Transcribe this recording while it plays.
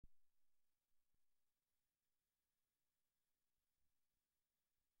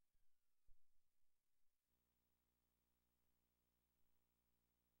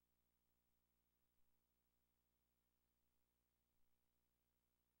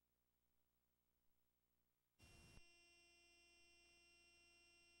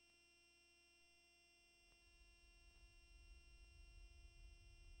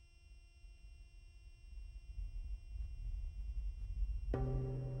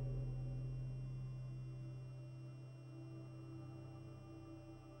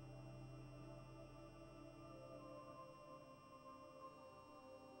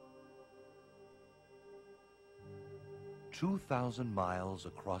2,000 miles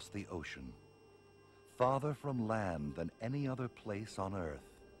across the ocean, farther from land than any other place on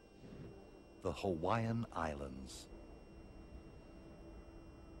Earth, the Hawaiian Islands.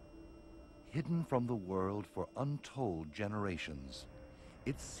 Hidden from the world for untold generations,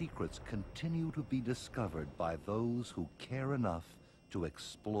 its secrets continue to be discovered by those who care enough to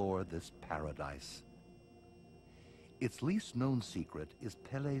explore this paradise. Its least known secret is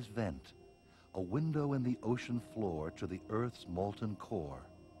Pele's Vent, a window in the ocean floor to the Earth's molten core,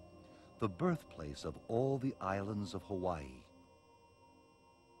 the birthplace of all the islands of Hawaii.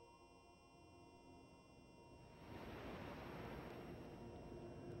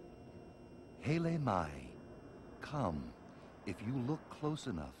 Hele Mai, come. If you look close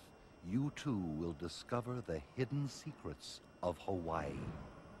enough, you too will discover the hidden secrets of Hawaii.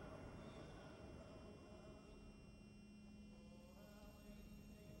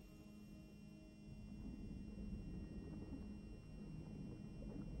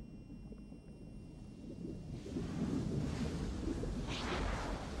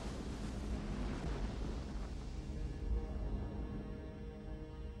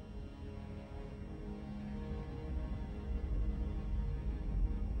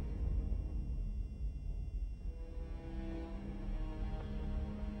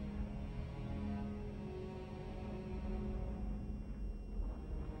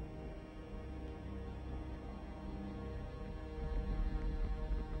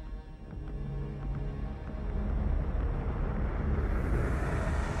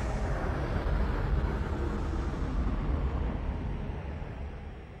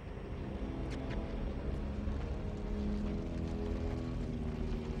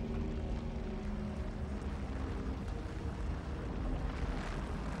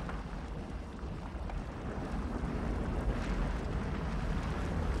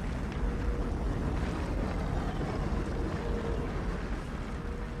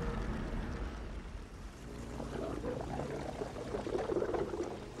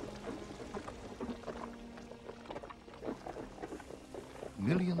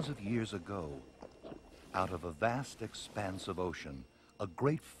 Millions of years ago, out of a vast expanse of ocean, a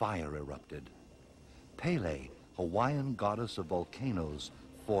great fire erupted. Pele, Hawaiian goddess of volcanoes,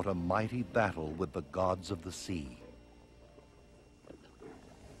 fought a mighty battle with the gods of the sea.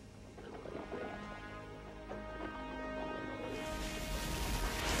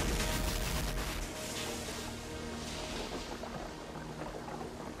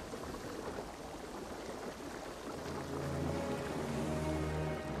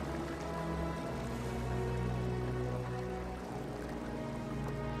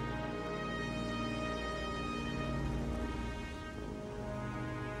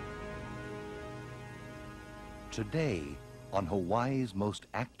 Today, on Hawaii's most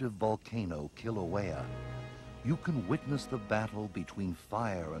active volcano, Kilauea, you can witness the battle between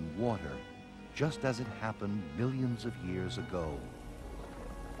fire and water, just as it happened millions of years ago.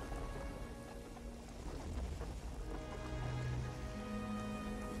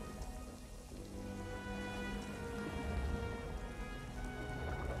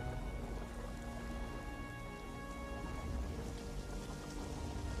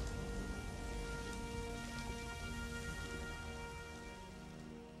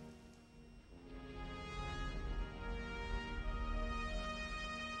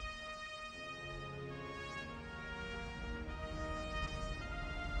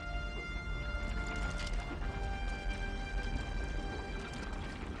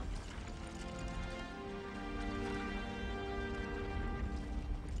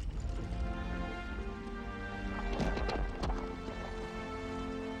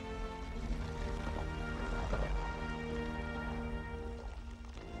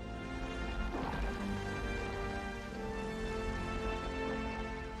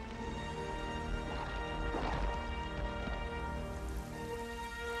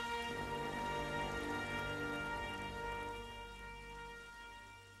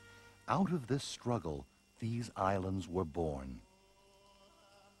 Out of this struggle, these islands were born.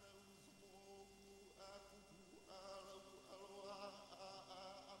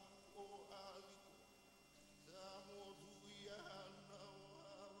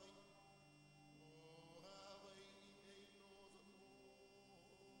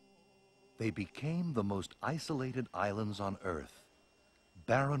 They became the most isolated islands on Earth,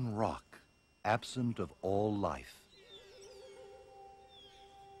 barren rock, absent of all life.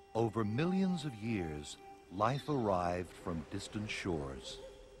 Over millions of years, life arrived from distant shores.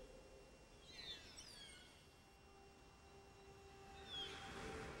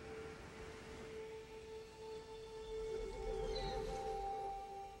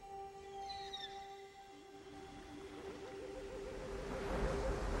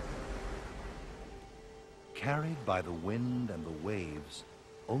 Carried by the wind and the waves,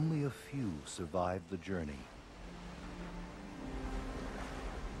 only a few survived the journey.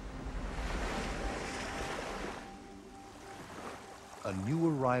 A new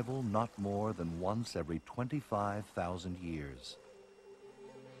arrival not more than once every 25,000 years.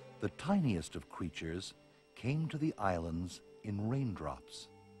 The tiniest of creatures came to the islands in raindrops.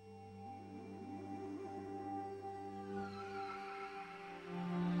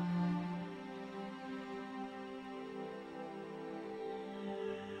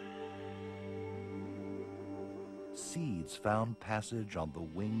 Seeds found passage on the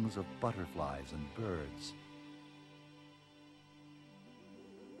wings of butterflies and birds.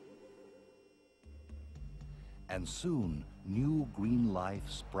 And soon, new green life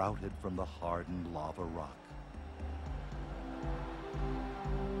sprouted from the hardened lava rock.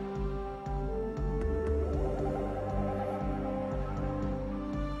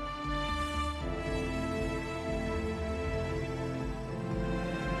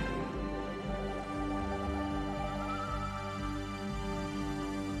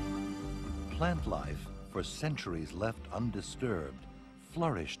 Plant life, for centuries left undisturbed,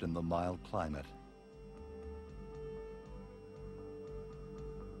 flourished in the mild climate.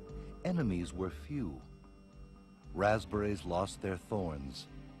 Enemies were few. Raspberries lost their thorns.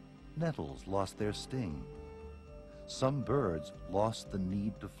 Nettles lost their sting. Some birds lost the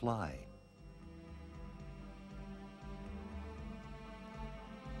need to fly.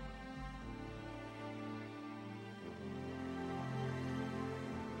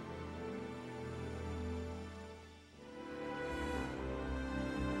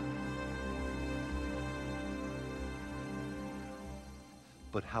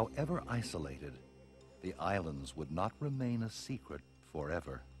 But however isolated, the islands would not remain a secret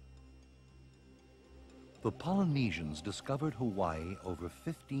forever. The Polynesians discovered Hawaii over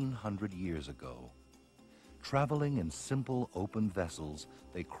 1,500 years ago. Traveling in simple open vessels,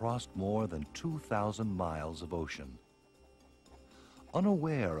 they crossed more than 2,000 miles of ocean.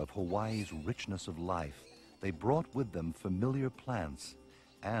 Unaware of Hawaii's richness of life, they brought with them familiar plants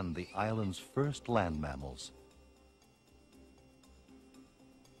and the island's first land mammals.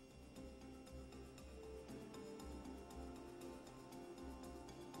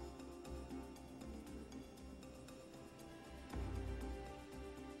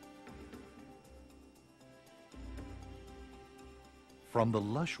 From the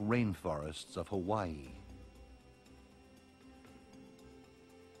lush rainforests of Hawaii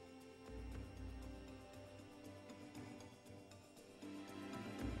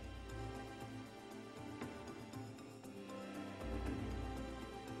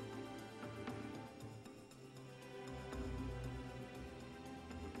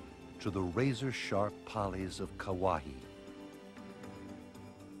to the razor-sharp palis of Kauai,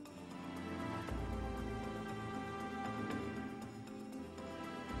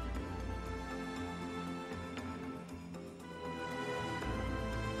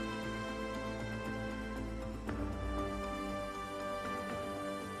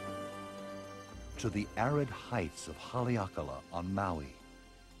 to the arid heights of Haleakala on Maui.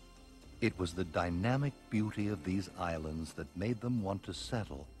 It was the dynamic beauty of these islands that made them want to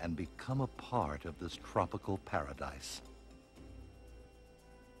settle and become a part of this tropical paradise.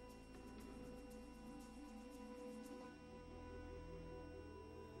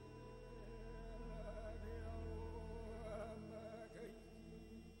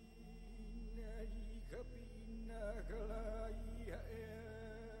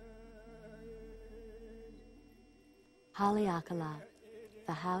 Haleakala,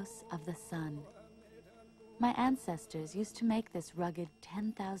 the house of the sun. My ancestors used to make this rugged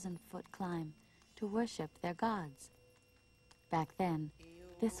 10,000-foot climb to worship their gods. Back then,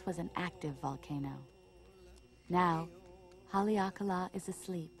 this was an active volcano. Now, Haleakala is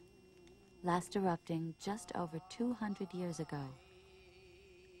asleep, last erupting just over 200 years ago.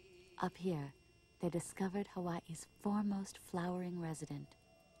 Up here, they discovered Hawaii's foremost flowering resident.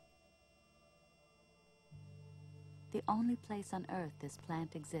 The only place on Earth this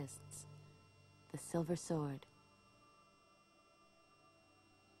plant exists, the silver sword.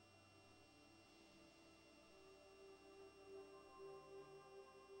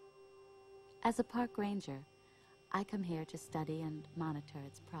 As a park ranger, I come here to study and monitor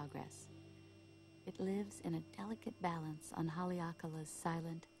its progress. It lives in a delicate balance on Haleakala's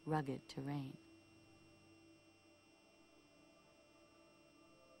silent, rugged terrain.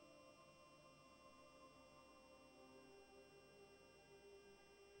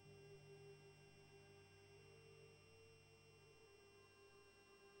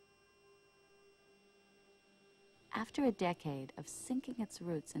 After a decade of sinking its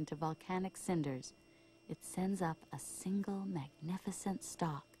roots into volcanic cinders, it sends up a single magnificent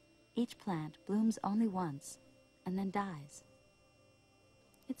stalk. Each plant blooms only once and then dies.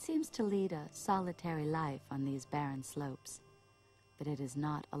 It seems to lead a solitary life on these barren slopes, but it is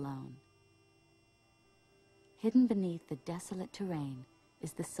not alone. Hidden beneath the desolate terrain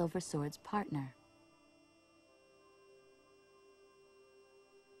is the silver sword's partner.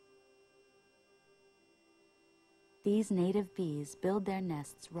 These native bees build their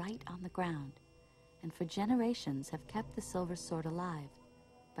nests right on the ground, and for generations have kept the silver sword alive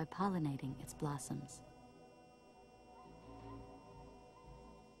by pollinating its blossoms.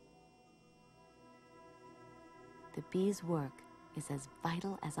 The bee's work is as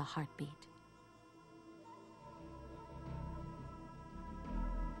vital as a heartbeat.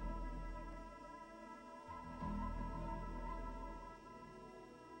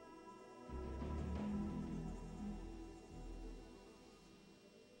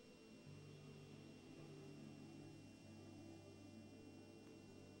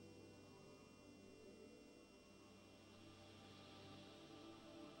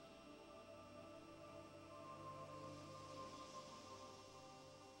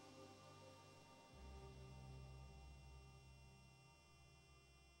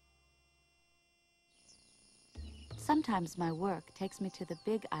 Sometimes my work takes me to the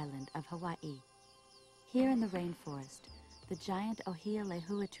big island of Hawaii. Here in the rainforest, the giant ohia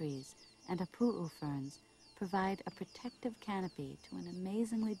lehua trees and apu'u ferns provide a protective canopy to an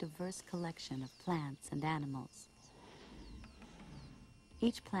amazingly diverse collection of plants and animals.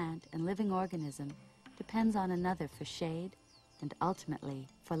 Each plant and living organism depends on another for shade and ultimately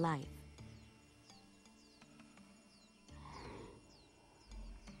for life.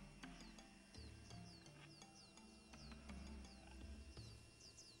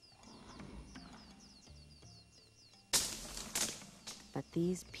 But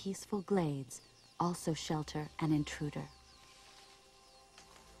these peaceful glades also shelter an intruder.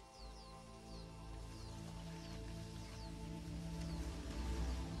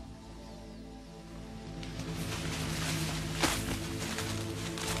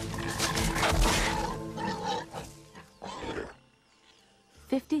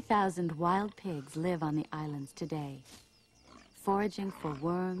 "50,000 wild pigs live on the islands today. Foraging for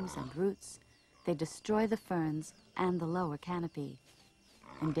worms and roots, they destroy the ferns and the lower canopy,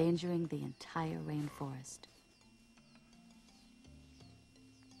 endangering the entire rainforest.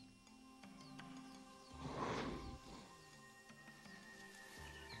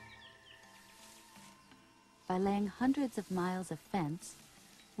 By laying hundreds of miles of fence,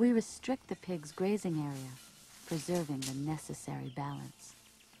 we restrict the pigs' grazing area, preserving the necessary balance.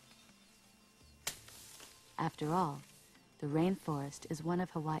 After all, the rainforest is one of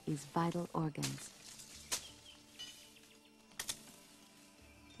Hawaii's vital organs.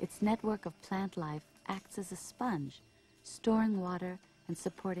 Its network of plant life acts as a sponge, storing water and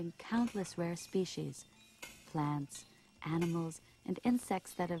supporting countless rare species, plants, animals, and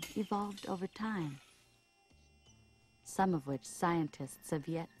insects that have evolved over time, some of which scientists have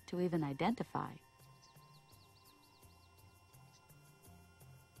yet to even identify.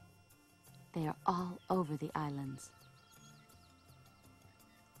 They are all over the islands.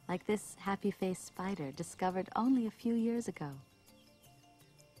 Like this happy-faced spider discovered only a few years ago.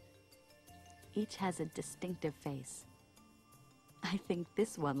 Each has a distinctive face. I think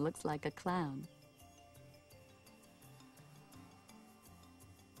this one looks like a clown.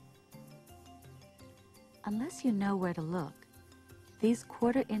 Unless you know where to look, these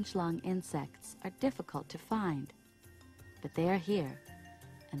quarter-inch-long insects are difficult to find. But they are here,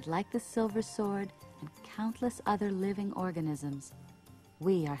 and like the silver sword and countless other living organisms,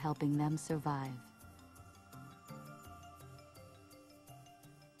 we are helping them survive.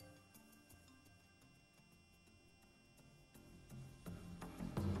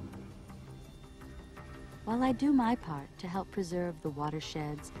 While I do my part to help preserve the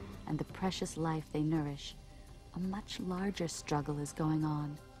watersheds and the precious life they nourish, a much larger struggle is going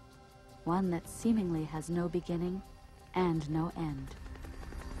on, one that seemingly has no beginning and no end.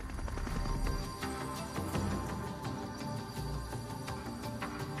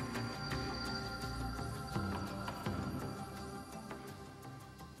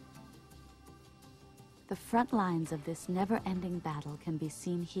 The front lines of this never-ending battle can be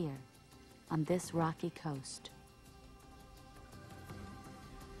seen here, on this rocky coast.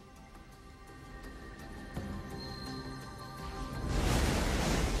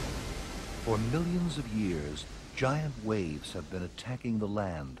 For millions of years, giant waves have been attacking the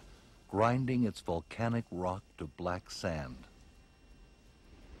land, grinding its volcanic rock to black sand.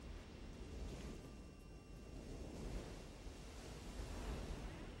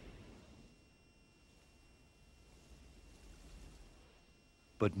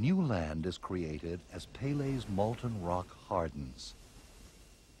 But new land is created as Pele's molten rock hardens.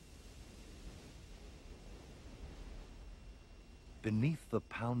 Beneath the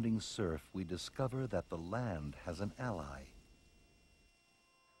pounding surf, we discover that the land has an ally.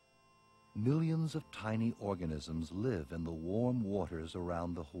 Millions of tiny organisms live in the warm waters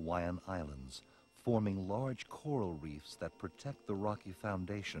around the Hawaiian Islands, forming large coral reefs that protect the rocky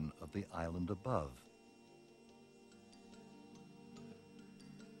foundation of the island above.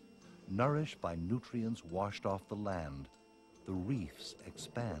 Nourished by nutrients washed off the land, the reefs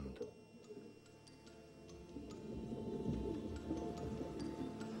expand.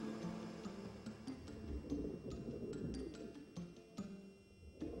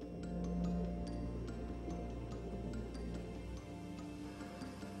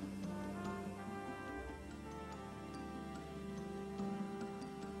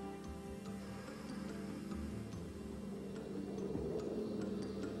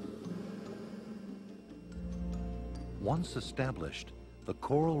 Once established, the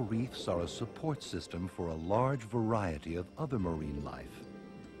coral reefs are a support system for a large variety of other marine life,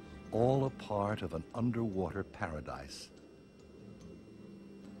 all a part of an underwater paradise.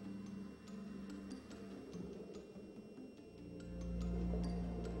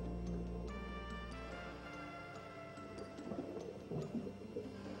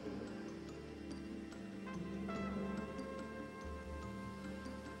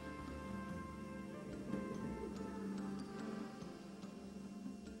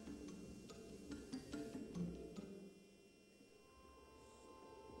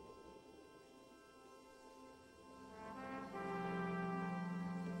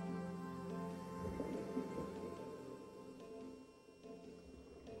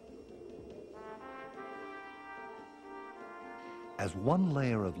 As one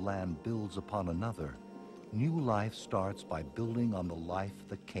layer of land builds upon another, new life starts by building on the life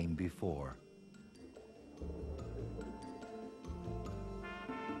that came before.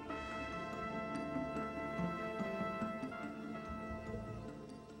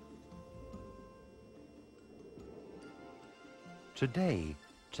 Today,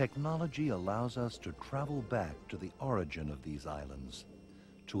 technology allows us to travel back to the origin of these islands,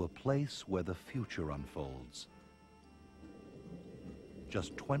 to a place where the future unfolds.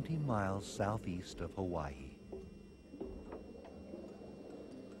 Just 20 miles southeast of Hawaii.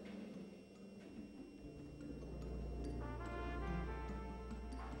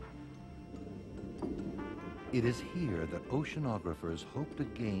 It is here that oceanographers hope to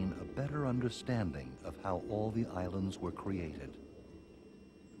gain a better understanding of how all the islands were created.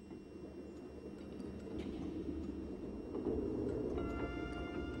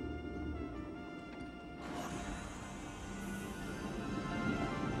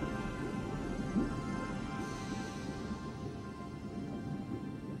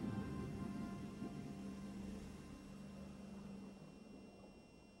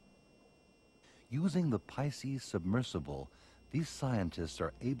 Using the Pisces submersible, these scientists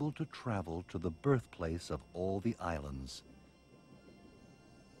are able to travel to the birthplace of all the islands.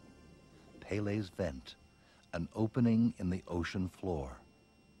 Pele's Vent, an opening in the ocean floor.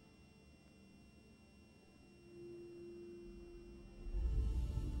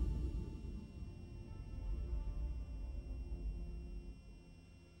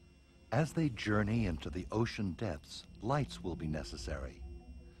 As they journey into the ocean depths, lights will be necessary.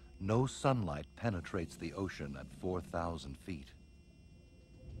 No sunlight penetrates the ocean at 4,000 feet.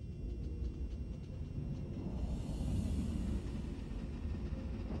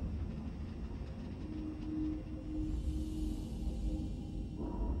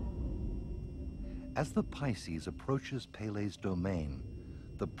 As the Pisces approaches Pele's domain,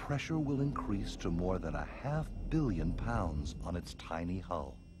 the pressure will increase to more than 500 million pounds on its tiny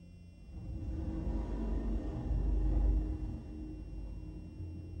hull.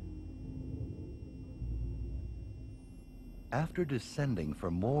 After descending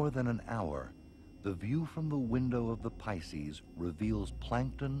for more than an hour, the view from the window of the Pisces reveals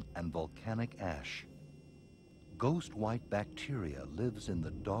plankton and volcanic ash. Ghost white bacteria lives in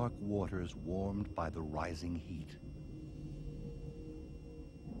the dark waters warmed by the rising heat.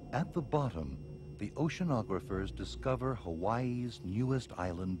 At the bottom, the oceanographers discover Hawaii's newest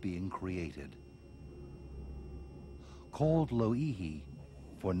island being created. Called Loihi,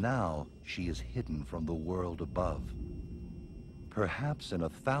 for now she is hidden from the world above. Perhaps in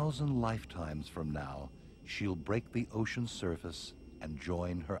 1,000 lifetimes from now, she'll break the ocean surface and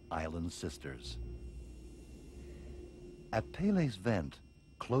join her island sisters. At Pele's Vent,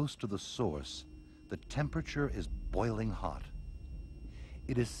 close to the source, the temperature is boiling hot.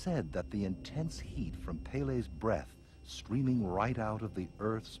 It is said that the intense heat from Pele's breath streaming right out of the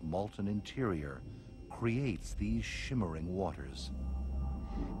Earth's molten interior, creates these shimmering waters.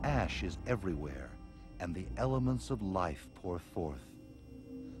 Ash is everywhere, and the elements of life pour forth.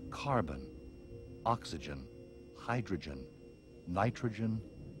 Carbon, oxygen, hydrogen, nitrogen,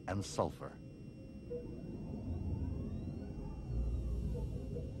 and sulfur.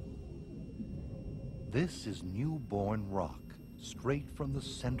 This is newborn rock, straight from the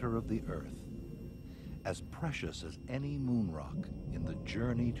center of the Earth, as precious as any moon rock in the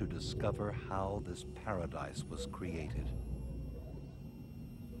journey to discover how this paradise was created.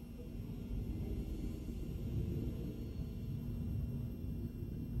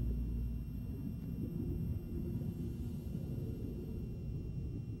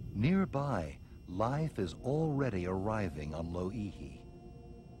 Nearby, life is already arriving on Loihi.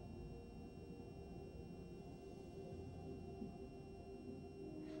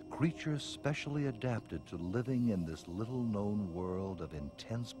 Creatures specially adapted to living in this little-known world of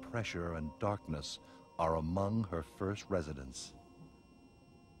intense pressure and darkness are among her first residents.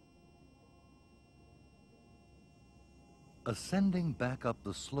 Ascending back up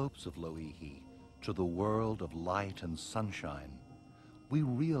the slopes of Loihi to the world of light and sunshine, we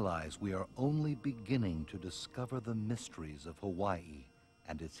realize we are only beginning to discover the mysteries of Hawaii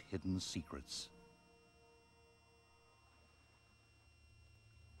and its hidden secrets.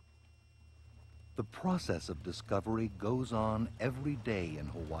 The process of discovery goes on every day in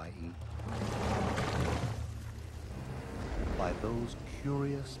Hawaii by those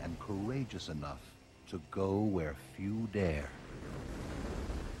curious and courageous enough to go where few dare.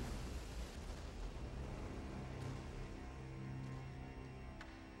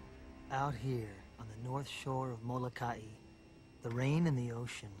 Out here on the north shore of Molokai, the rain and the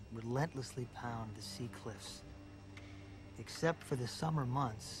ocean relentlessly pound the sea cliffs. Except for the summer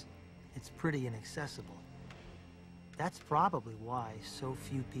months, it's pretty inaccessible. That's probably why so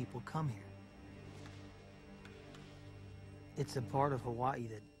few people come here. It's a part of Hawaii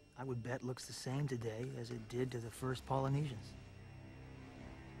that I would bet looks the same today as it did to the first Polynesians.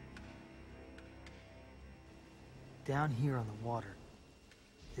 Down here on the water,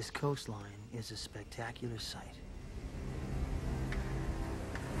 this coastline is a spectacular sight.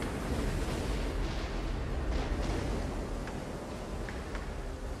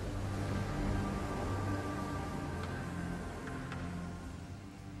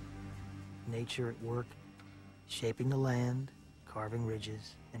 Nature at work, shaping the land, carving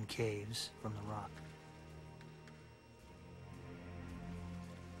ridges and caves from the rock.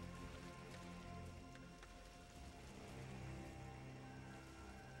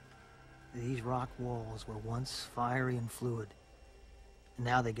 These rock walls were once fiery and fluid, and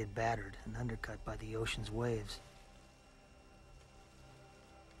now they get battered and undercut by the ocean's waves.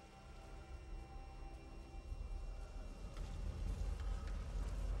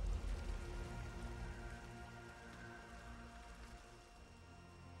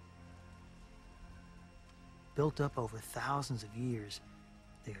 Built up over thousands of years,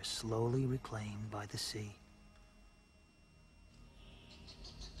 they are slowly reclaimed by the sea.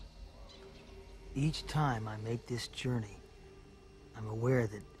 Each time I make this journey, I'm aware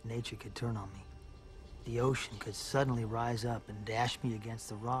that nature could turn on me. The ocean could suddenly rise up and dash me against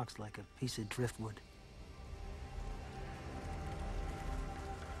the rocks like a piece of driftwood.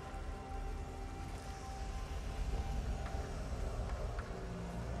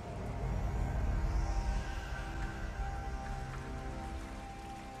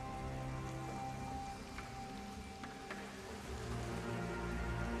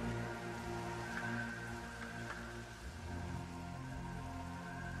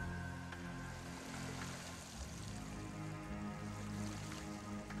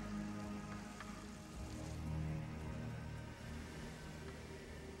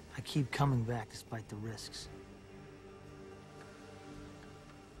 I keep coming back despite the risks.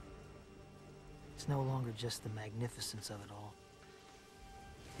 It's no longer just the magnificence of it all.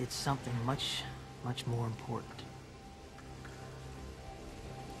 It's something much, much more important.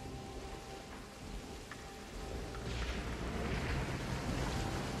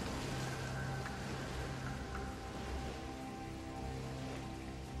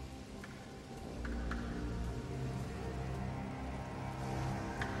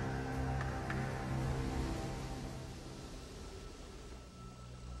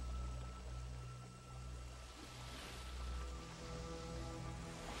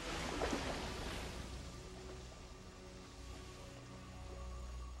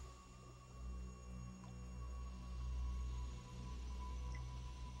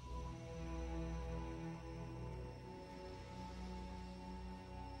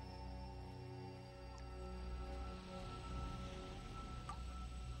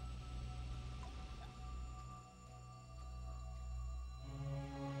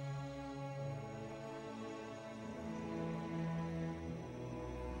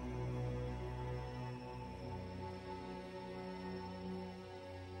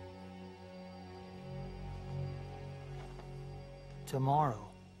 Tomorrow,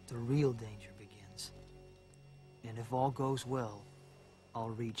 the real danger begins. And if all goes well, I'll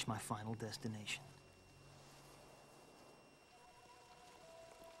reach my final destination.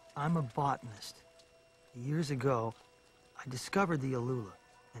 I'm a botanist. Years ago, I discovered the Alula,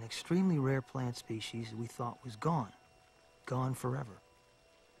 an extremely rare plant species we thought was gone forever.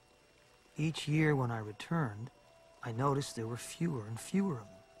 Each year when I returned, I noticed there were fewer and fewer of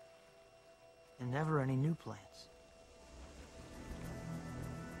them, and never any new plants.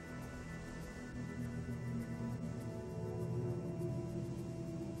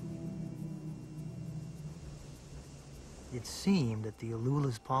 It seemed that the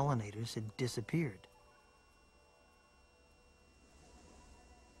Alula's pollinators had disappeared.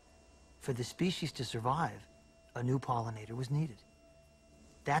 For the species to survive, a new pollinator was needed.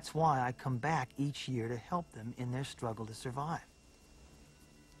 That's why I come back each year to help them in their struggle to survive.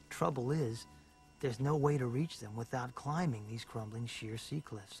 Trouble is, there's no way to reach them without climbing these crumbling sheer sea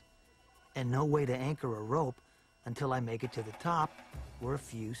cliffs, and no way to anchor a rope until I make it to the top, where a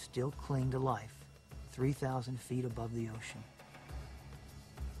few still cling to life, 3,000 feet above the ocean.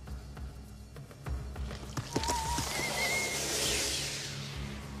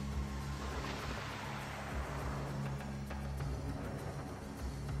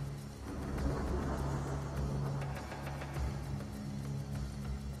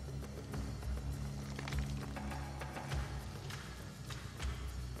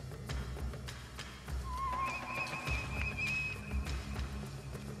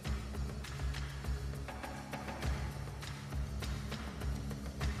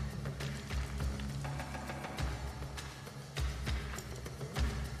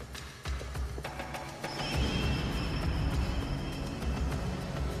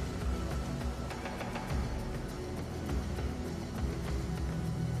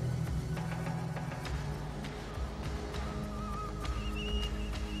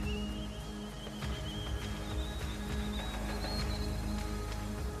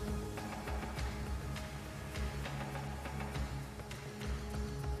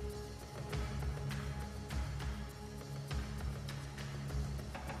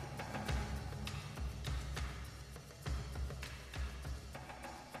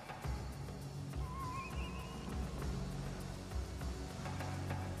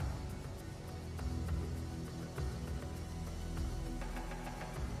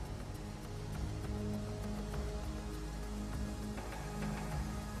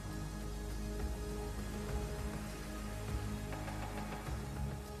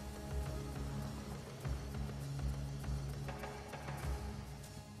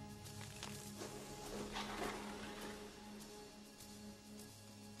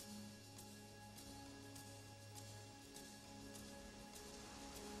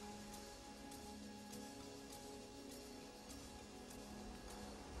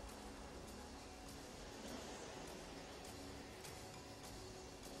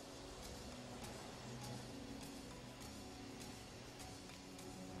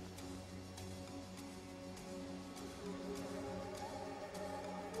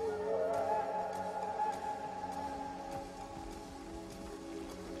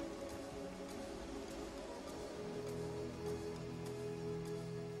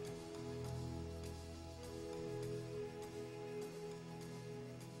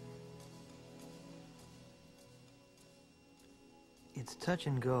 It's touch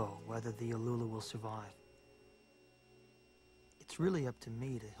and go whether the Alula will survive. It's really up to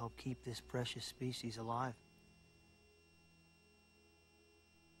me to help keep this precious species alive.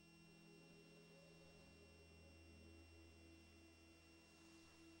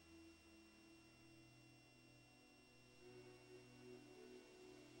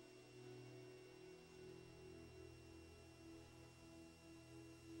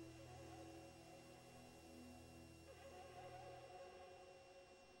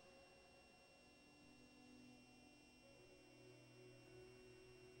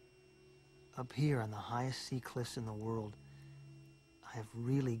 Up here on the highest sea cliffs in the world, I have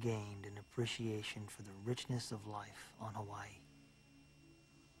really gained an appreciation for the richness of life on Hawaii.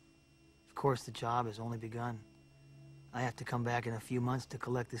 Of course, the job has only begun. I have to come back in a few months to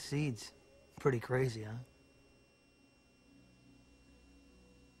collect the seeds. Pretty crazy, huh?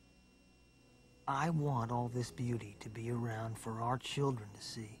 I want all this beauty to be around for our children to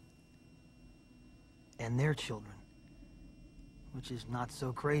see. And their children, which is not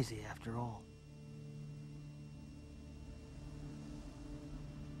so crazy after all.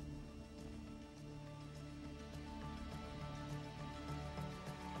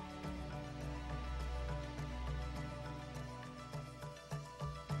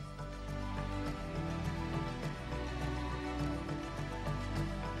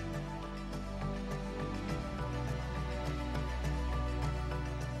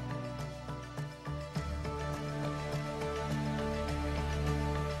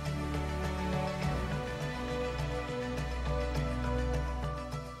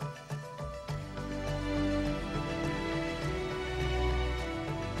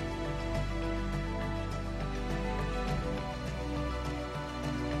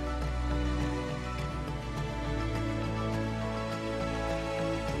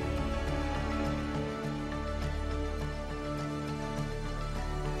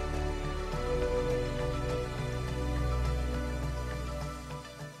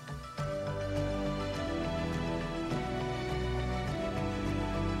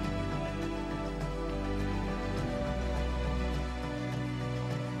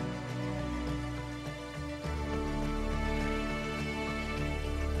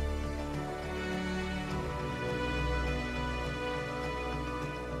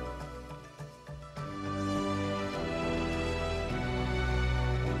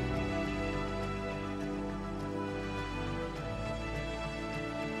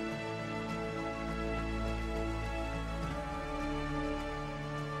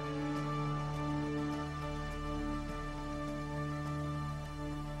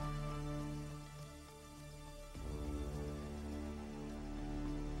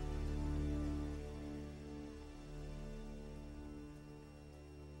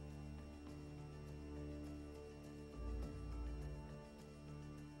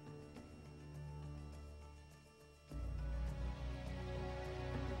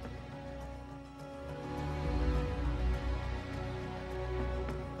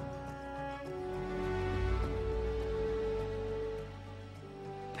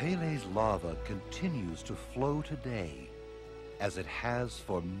 Pele's lava continues to flow today, as it has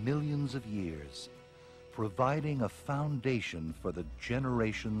for millions of years, providing a foundation for the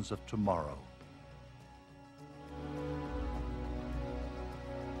generations of tomorrow.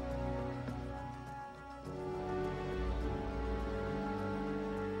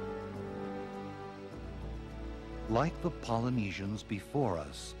 Like the Polynesians before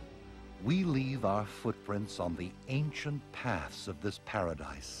us, we leave our footprints on the ancient paths of this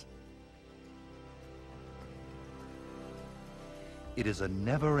paradise. It is a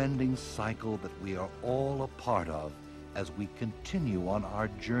never-ending cycle that we are all a part of as we continue on our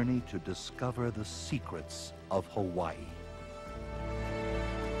journey to discover the secrets of Hawaii.